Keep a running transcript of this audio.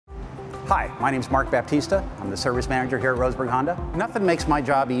Hi, my name's Mark Baptista. I'm the service manager here at Roseburg Honda. Nothing makes my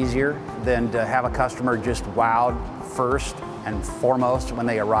job easier than to have a customer just wowed first and foremost when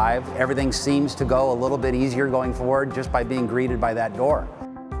they arrive. Everything seems to go a little bit easier going forward just by being greeted by that door.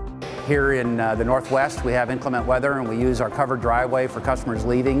 Here in the Northwest, we have inclement weather and we use our covered driveway for customers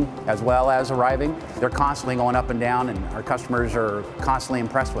leaving as well as arriving. They're constantly going up and down and our customers are constantly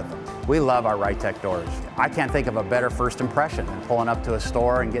impressed with them. We love our Rytec doors. I can't think of a better first impression than pulling up to a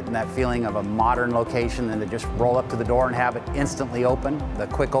store and getting that feeling of a modern location than to just roll up to the door and have it instantly open. The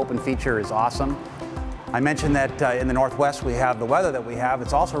quick open feature is awesome. I mentioned that in the Northwest we have the weather that we have.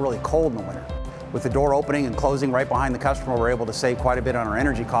 It's also really cold in the winter. With the door opening and closing right behind the customer, we're able to save quite a bit on our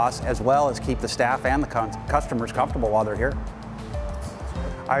energy costs, as well as keep the staff and the customers comfortable while they're here.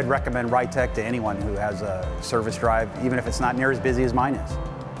 I'd recommend Rytec to anyone who has a service drive, even if it's not near as busy as mine is.